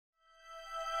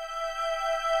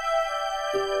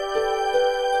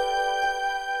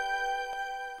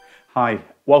Hi,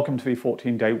 welcome to the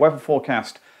 14-day weather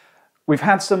forecast. We've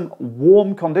had some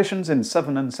warm conditions in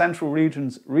southern and central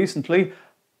regions recently,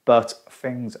 but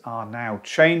things are now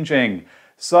changing.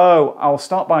 So I'll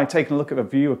start by taking a look at a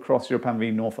view across Europe and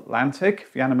the North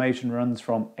Atlantic. The animation runs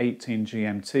from 18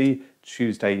 GMT,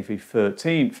 Tuesday the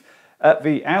 13th. At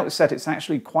the outset, it's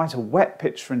actually quite a wet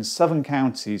picture in southern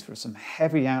counties with some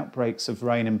heavy outbreaks of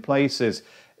rain in places.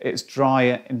 It's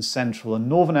drier in central and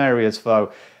northern areas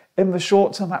though. In the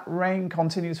short term, that rain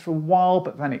continues for a while,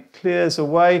 but then it clears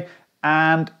away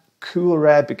and cooler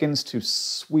air begins to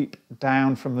sweep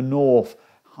down from the north.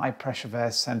 High pressure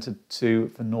there centred to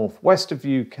the northwest of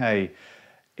the UK.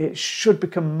 It should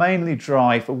become mainly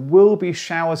dry. There will be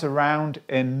showers around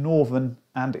in northern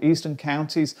and eastern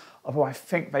counties, although I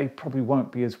think they probably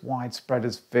won't be as widespread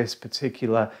as this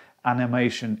particular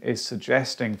animation is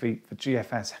suggesting. The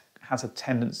GFS has a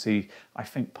tendency, I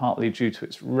think partly due to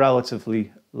its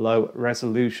relatively low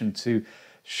resolution, to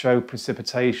show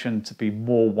precipitation to be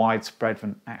more widespread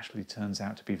than actually turns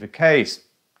out to be the case.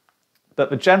 But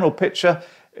the general picture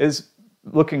is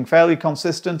looking fairly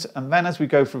consistent, and then as we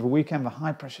go through the weekend, the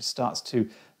high pressure starts to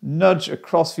nudge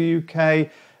across the UK.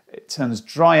 It turns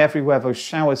dry everywhere, those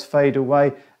showers fade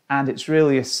away, and it's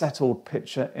really a settled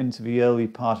picture into the early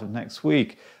part of next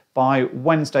week. By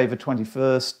Wednesday the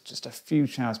 21st, just a few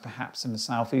showers perhaps in the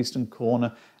southeastern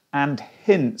corner, and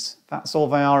hints, that's all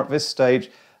they are at this stage,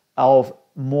 of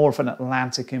more of an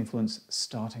Atlantic influence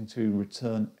starting to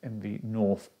return in the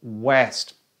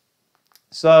northwest.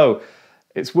 So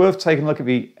it's worth taking a look at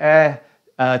the air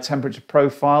temperature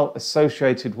profile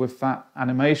associated with that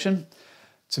animation.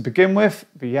 To begin with,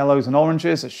 the yellows and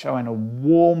oranges are showing a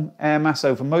warm air mass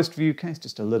over most of the UK. It's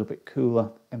just a little bit cooler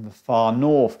in the far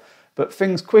north. But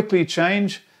things quickly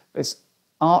change. This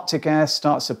Arctic air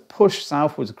starts to push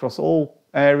southwards across all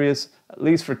areas, at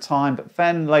least for a time, but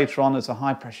then later on, as the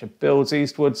high pressure builds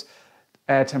eastwards,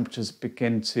 air temperatures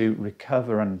begin to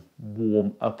recover and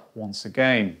warm up once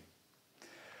again.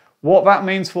 What that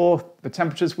means for the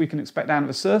temperatures we can expect down at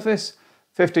the surface: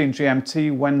 15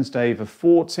 GMT Wednesday the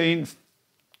 14th,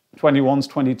 21s,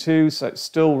 22s, so it's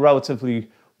still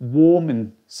relatively warm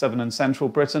in southern and central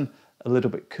Britain, a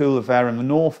little bit cooler there in the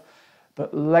north.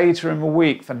 But later in the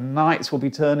week, the nights will be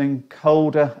turning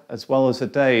colder as well as the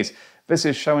days. This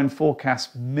is showing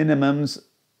forecast minimums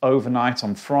overnight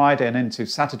on Friday and into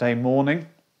Saturday morning.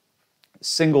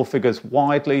 Single figures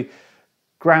widely.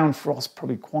 Ground frost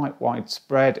probably quite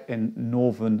widespread in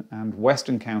northern and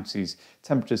western counties.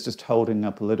 Temperatures just holding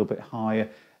up a little bit higher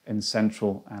in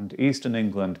central and eastern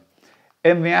England.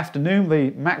 In the afternoon,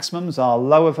 the maximums are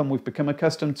lower than we've become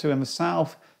accustomed to in the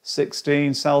south.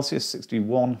 16 Celsius,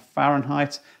 61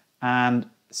 Fahrenheit, and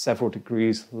several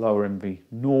degrees lower in the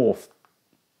north.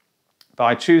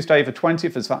 By Tuesday the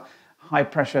 20th, as that high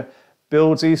pressure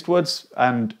builds eastwards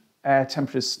and air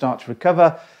temperatures start to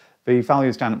recover, the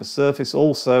values down at the surface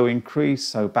also increase,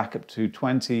 so back up to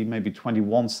 20, maybe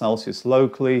 21 Celsius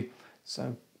locally,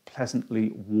 so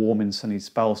pleasantly warm in sunny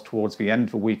spells towards the end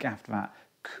of the week after that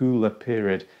cooler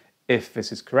period, if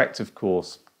this is correct, of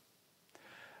course.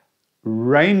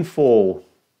 Rainfall.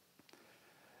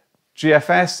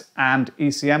 GFS and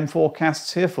ECM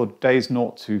forecasts here for days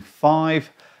 0 to 5.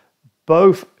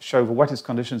 Both show the wettest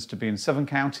conditions to be in southern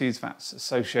counties. That's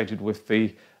associated with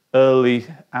the early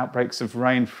outbreaks of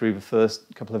rain through the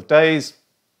first couple of days.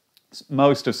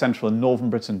 Most of central and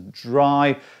northern Britain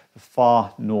dry, the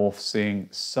far north seeing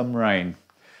some rain.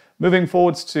 Moving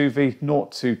forwards to the 0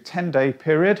 to 10-day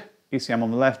period, ECM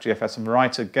on the left, GFS on the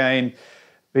right again.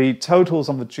 The totals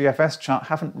on the GFS chart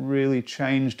haven't really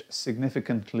changed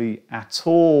significantly at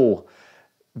all.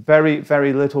 Very,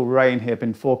 very little rain here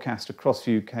been forecast across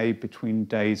the UK between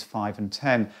days 5 and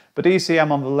 10. But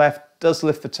ECM on the left does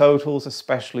lift the totals,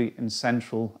 especially in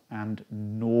central and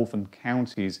northern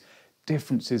counties.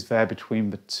 Differences there between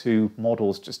the two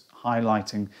models, just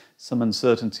highlighting some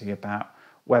uncertainty about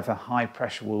whether high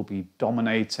pressure will be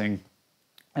dominating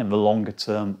in the longer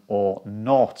term or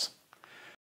not.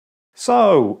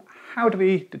 So, how do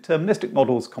the deterministic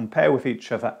models compare with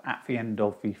each other at the end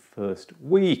of the first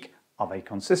week? Are they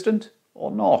consistent or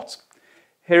not?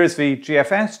 Here is the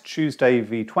GFS, Tuesday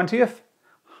the 20th,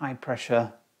 high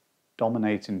pressure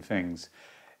dominating things.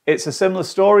 It's a similar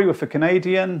story with the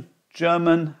Canadian,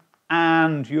 German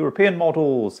and European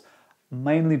models,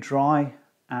 mainly dry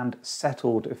and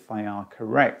settled if they are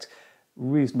correct.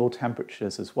 Reasonable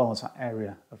temperatures as well as that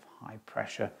area of high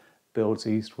pressure builds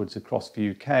eastwards across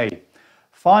the UK.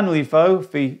 Finally though,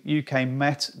 the UK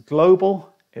Met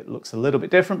Global, it looks a little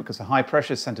bit different because the high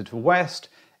pressure is centred to the west,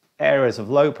 areas of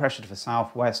low pressure to the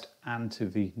southwest and to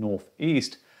the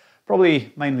northeast.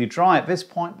 Probably mainly dry at this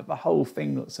point, but the whole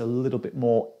thing looks a little bit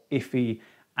more iffy,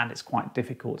 and it's quite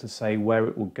difficult to say where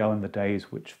it will go in the days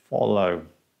which follow.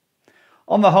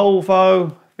 On the whole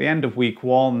though, the end of week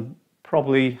 1,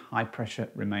 probably high pressure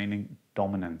remaining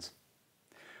dominant.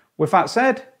 With that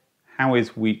said, how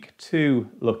is week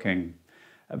 2 looking?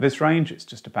 At this range, it's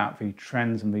just about the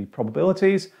trends and the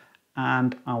probabilities,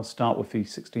 and I'll start with the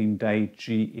 16-day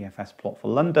GEFS plot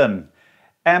for London.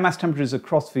 Air mass temperatures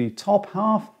across the top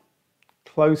half,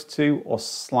 close to or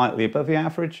slightly above the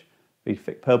average. The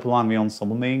thick purple line, the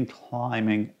ensemble mean,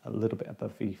 climbing a little bit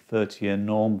above the 30-year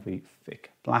norm, the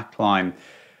thick black line.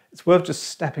 It's worth just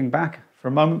stepping back for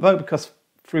a moment though, because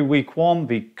through week 1,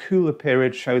 the cooler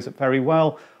period shows up very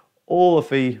well. All of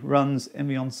the runs in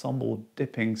the ensemble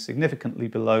dipping significantly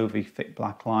below the thick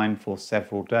black line for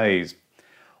several days.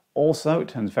 Also, it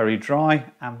turns very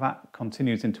dry, and that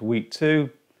continues into week 2.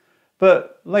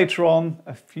 But later on,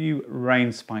 a few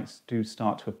rain spikes do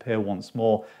start to appear once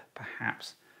more,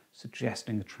 perhaps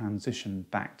suggesting a transition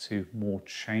back to more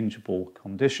changeable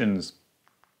conditions.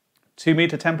 2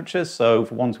 meter temperatures, so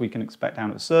for ones we can expect down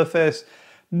at the surface,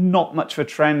 not much of a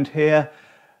trend here.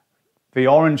 The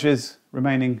oranges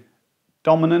remaining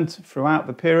dominant throughout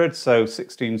the period, so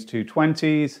 16s to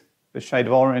 20s, this shade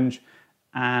of orange,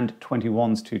 and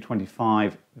 21s to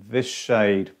 25, this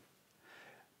shade.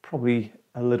 Probably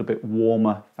a little bit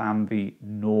warmer than the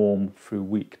norm through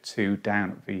week 2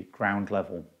 down at the ground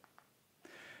level.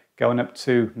 Going up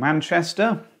to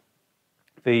Manchester,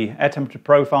 the air temperature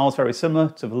profile is very similar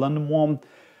to the London one.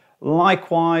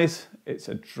 Likewise, it's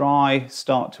a dry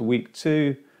start to week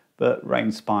 2, but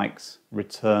rain spikes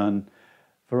return.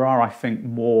 There are, I think,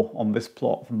 more on this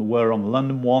plot than there were on the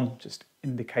London one, just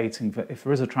indicating that if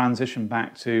there is a transition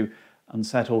back to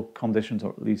unsettled conditions,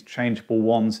 or at least changeable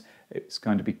ones, it's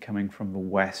going to be coming from the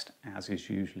west, as is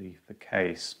usually the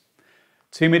case.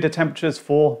 2 meter temperatures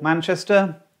for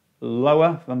Manchester,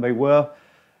 lower than they were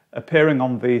appearing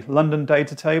on the London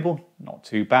data table. Not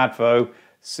too bad though,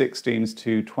 16s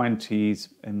to 20s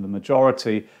in the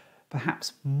majority.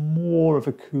 Perhaps more of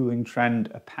a cooling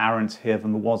trend apparent here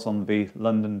than there was on the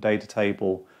London data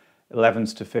table.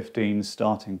 11s to 15s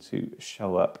starting to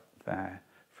show up there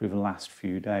through the last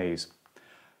few days.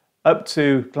 Up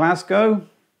to Glasgow,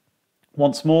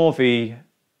 once more the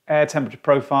air temperature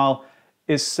profile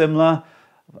is similar.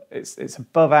 It's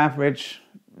above average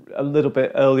a little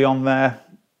bit early on there.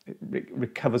 It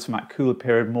recovers from that cooler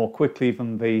period more quickly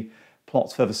than the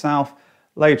plots further south.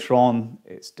 Later on,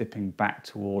 it's dipping back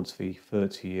towards the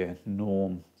 30-year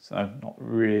norm, so not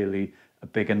really a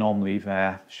big anomaly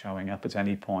there showing up at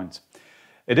any point.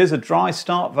 It is a dry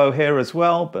start though here as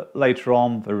well, but later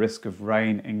on the risk of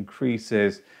rain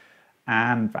increases,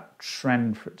 and that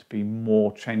trend for it to be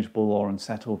more changeable or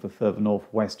unsettled the further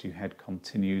northwest you head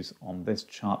continues on this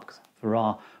chart, because there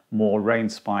are more rain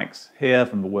spikes here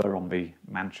than there were on the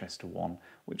Manchester one,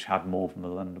 which had more than the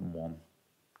London one.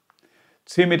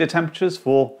 2 meter temperatures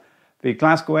for the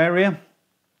Glasgow area,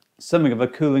 something of a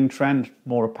cooling trend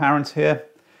more apparent here.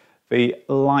 The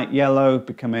light yellow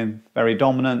becoming very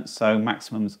dominant, so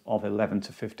maximums of 11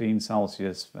 to 15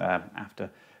 Celsius after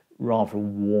rather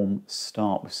warm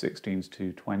start with 16s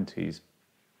to 20s.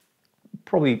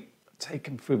 Probably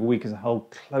taken through the week as a whole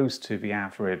close to the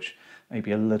average,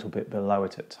 maybe a little bit below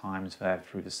it at times there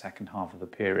through the second half of the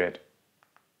period.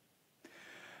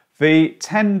 The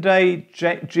 10-day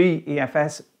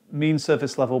GEFS mean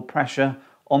surface level pressure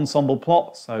ensemble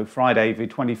plot, so Friday the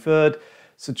 23rd,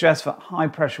 suggests that high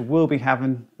pressure will be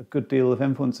having a good deal of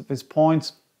influence at this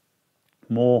point,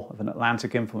 more of an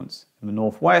Atlantic influence in the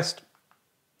northwest.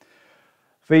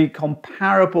 The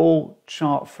comparable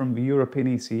chart from the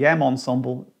European ECM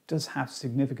ensemble does have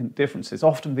significant differences.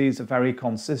 Often these are very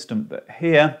consistent, but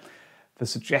here the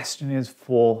suggestion is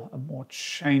for a more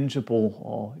changeable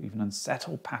or even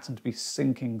unsettled pattern to be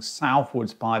sinking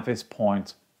southwards by this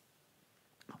point.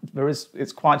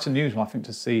 It's quite unusual, I think,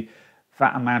 to see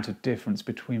that amount of difference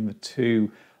between the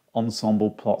two ensemble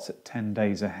plots at 10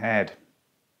 days ahead.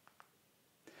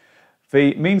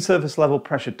 The mean surface level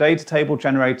pressure data table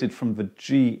generated from the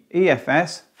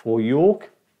GEFS for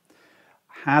York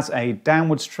has a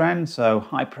downwards trend, so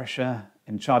high pressure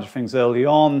in charge of things early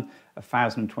on,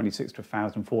 1026 to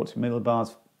 1040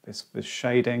 millibars, this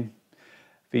shading.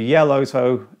 The yellows,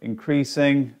 though,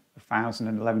 increasing,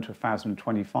 1011 to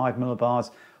 1025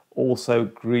 millibars. Also,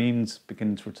 greens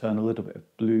begin to return a little bit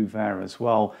of blue there as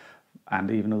well,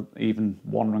 and even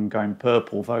one run going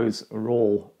purple. Those are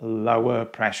all lower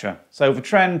pressure. So the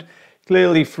trend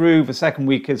clearly through the second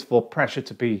week is for pressure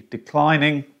to be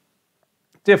declining.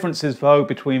 Differences though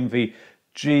between the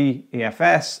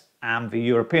GEFS and the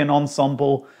European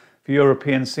ensemble The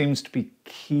European seems to be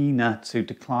keener to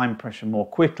decline pressure more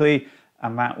quickly,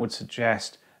 and that would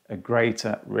suggest a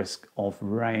greater risk of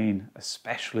rain,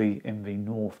 especially in the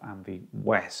north and the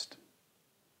west.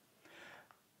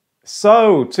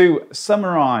 So, to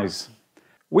summarise,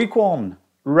 week 1,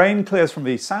 rain clears from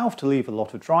the south to leave a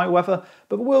lot of dry weather,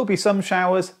 but there will be some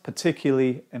showers,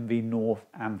 particularly in the north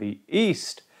and the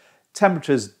east.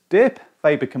 Temperatures dip,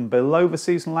 they become below the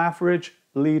seasonal average,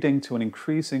 leading to an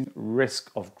increasing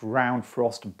risk of ground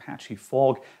frost and patchy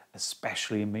fog,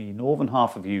 especially in the northern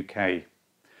half of the UK.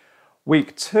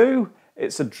 Week 2,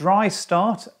 it's a dry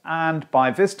start, and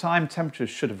by this time temperatures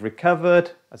should have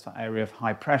recovered as that area of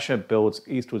high pressure builds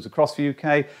eastwards across the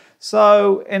UK.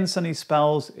 So in sunny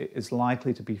spells, it is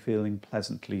likely to be feeling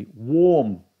pleasantly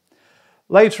warm.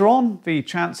 Later on, the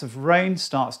chance of rain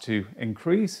starts to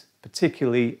increase,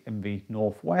 particularly in the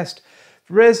northwest.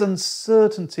 There is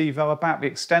uncertainty, though, about the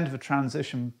extent of the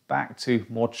transition back to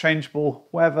more changeable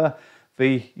weather.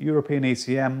 The European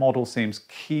ECM model seems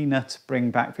keener to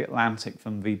bring back the Atlantic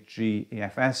than the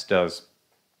GEFS does.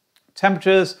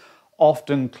 Temperatures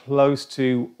often close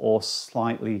to or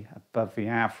slightly above the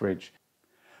average.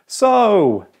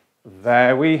 So,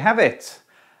 there we have it.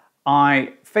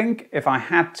 I think if I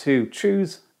had to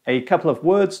choose a couple of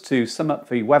words to sum up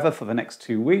the weather for the next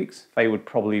 2 weeks, they would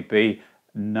probably be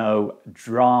no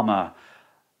drama.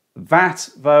 That,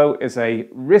 though, is a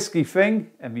risky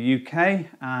thing in the UK,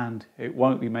 and it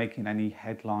won't be making any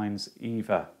headlines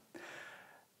either.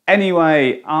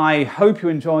 Anyway, I hope you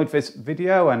enjoyed this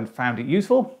video and found it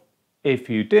useful. If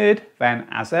you did, then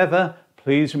as ever,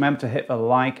 please remember to hit the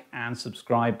like and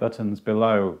subscribe buttons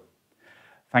below.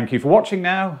 Thank you for watching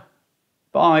now.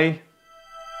 Bye.